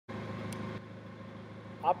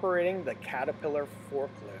operating the Caterpillar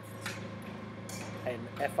forklift in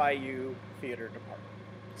FIU Theatre Department.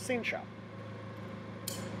 Scene shop.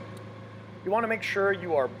 You want to make sure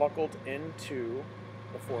you are buckled into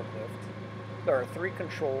the forklift. There are 3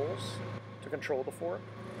 controls to control the fork.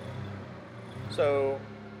 So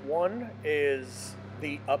one is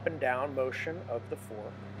the up and down motion of the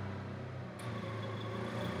fork,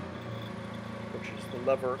 which is the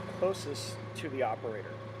lever closest to the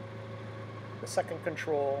operator. The second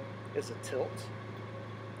control is a tilt.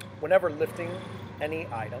 Whenever lifting any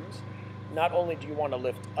items, not only do you want to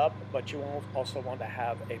lift up, but you also want to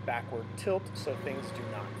have a backward tilt so things do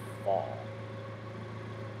not fall.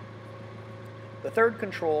 The third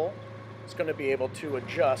control is going to be able to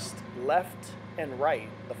adjust left and right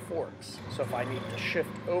the forks. So if I need to shift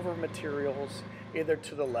over materials either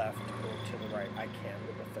to the left or to the right, I can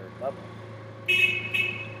with the third level.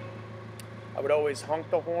 I would always honk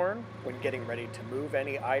the horn when getting ready to move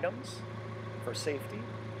any items for safety.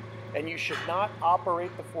 And you should not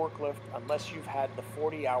operate the forklift unless you've had the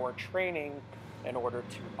 40-hour training in order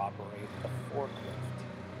to operate the forklift.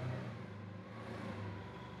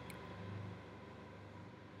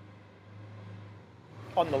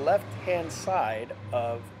 On the left-hand side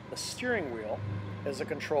of the steering wheel is a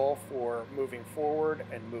control for moving forward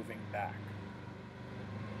and moving back.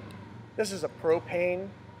 This is a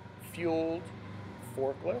propane-fueled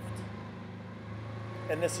forklift,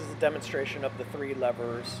 and this is a demonstration of the 3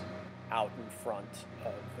 levers out in front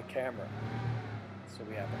of the camera. So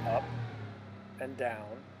we have up and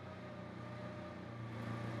down,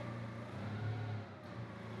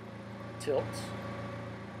 tilt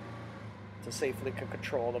to safely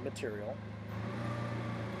control the material,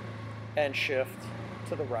 and shift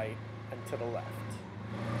to the right and to the left.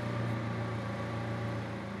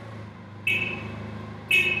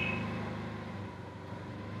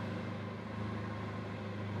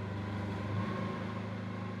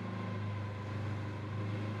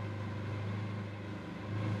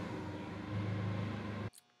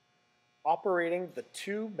 Operating the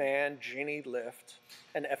 2-man genie lift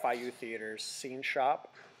in FIU Theater's scene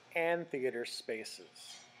shop and theater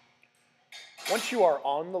spaces. Once you are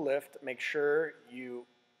on the lift, make sure you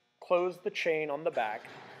close the chain on the back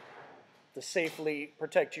to safely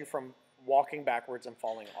protect you from walking backwards and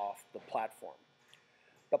falling off the platform.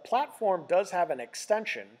 The platform does have an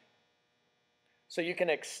extension, so you can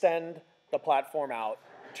extend the platform out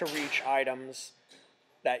to reach items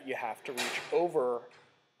that you have to reach over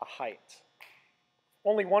a height.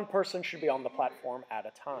 Only one person should be on the platform at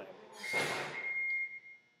a time.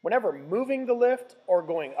 Whenever moving the lift or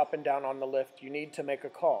going up and down on the lift, you need to make a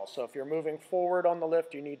call. So if you're moving forward on the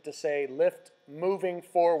lift, you need to say lift moving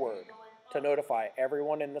forward to notify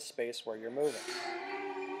everyone in the space where you're moving.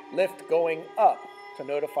 Lift going up to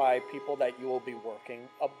notify people that you will be working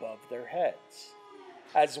above their heads,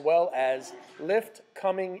 as well as lift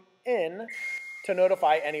coming in to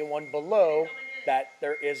notify anyone below that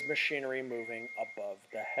there is machinery moving above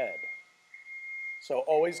the head. So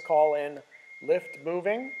always call in lift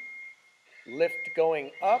moving, lift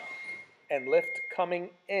going up, and lift coming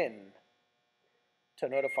in to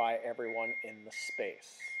notify everyone in the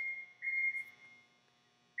space.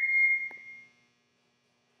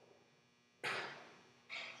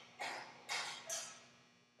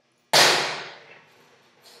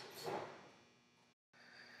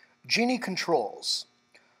 Genie controls.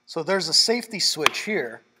 So there's a safety switch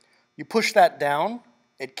here. You push that down,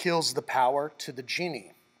 it kills the power to the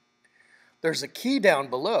genie. There's a key down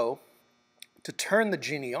below to turn the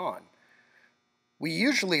genie on. We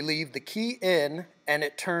usually leave the key in and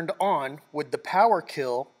it turned on with the power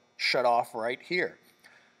kill shut off right here.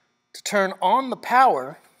 To turn on the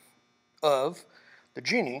power of the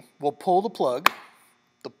genie, we'll pull the plug,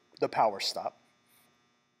 the power stop.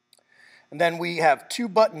 And then we have 2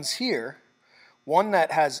 buttons here, one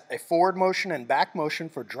that has a forward motion and back motion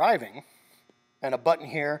for driving, and a button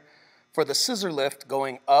here for the scissor lift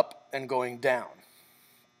going up and going down.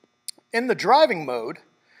 In the driving mode,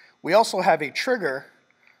 we also have a trigger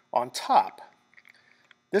on top.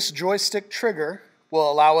 This joystick trigger will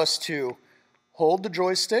allow us to hold the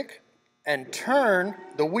joystick and turn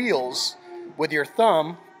the wheels with your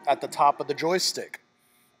thumb at the top of the joystick.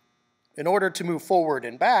 In order to move forward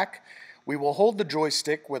and back, we will hold the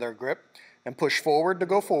joystick with our grip and push forward to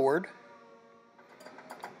go forward,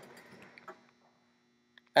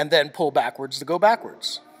 and then pull backwards to go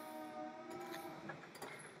backwards.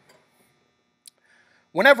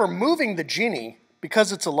 Whenever moving the genie,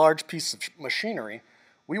 because it's a large piece of machinery,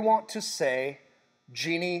 we want to say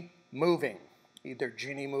genie moving. Either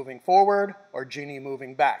genie moving forward or genie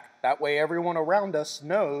moving back. That way everyone around us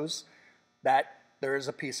knows that there is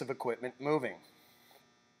a piece of equipment moving.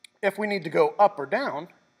 If we need to go up or down,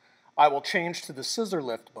 I will change to the scissor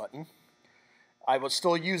lift button. I will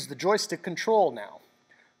still use the joystick control now.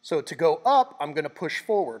 So to go up, I'm going to push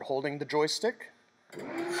forward, holding the joystick,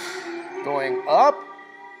 going up,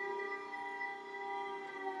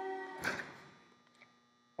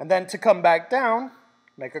 and then to come back down,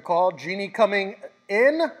 make a call, genie coming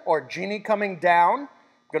in or genie coming down.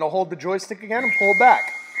 I'm going to hold the joystick again and pull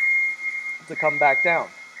back to come back down.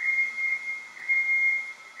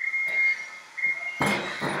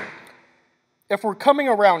 If we're coming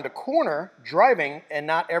around a corner, driving, and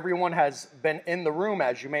not everyone has been in the room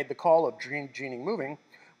as you made the call of genie moving,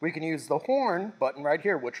 we can use the horn button right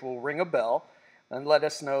here, which will ring a bell and let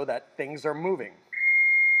us know that things are moving.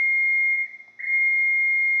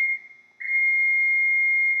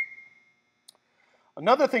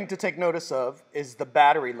 Another thing to take notice of is the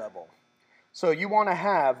battery level. So you want to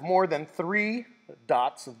have more than 3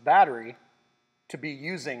 dots of battery to be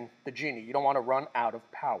using the genie. You don't want to run out of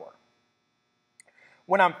power.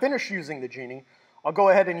 When I'm finished using the genie, I'll go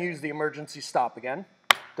ahead and use the emergency stop again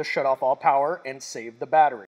to shut off all power and save the battery.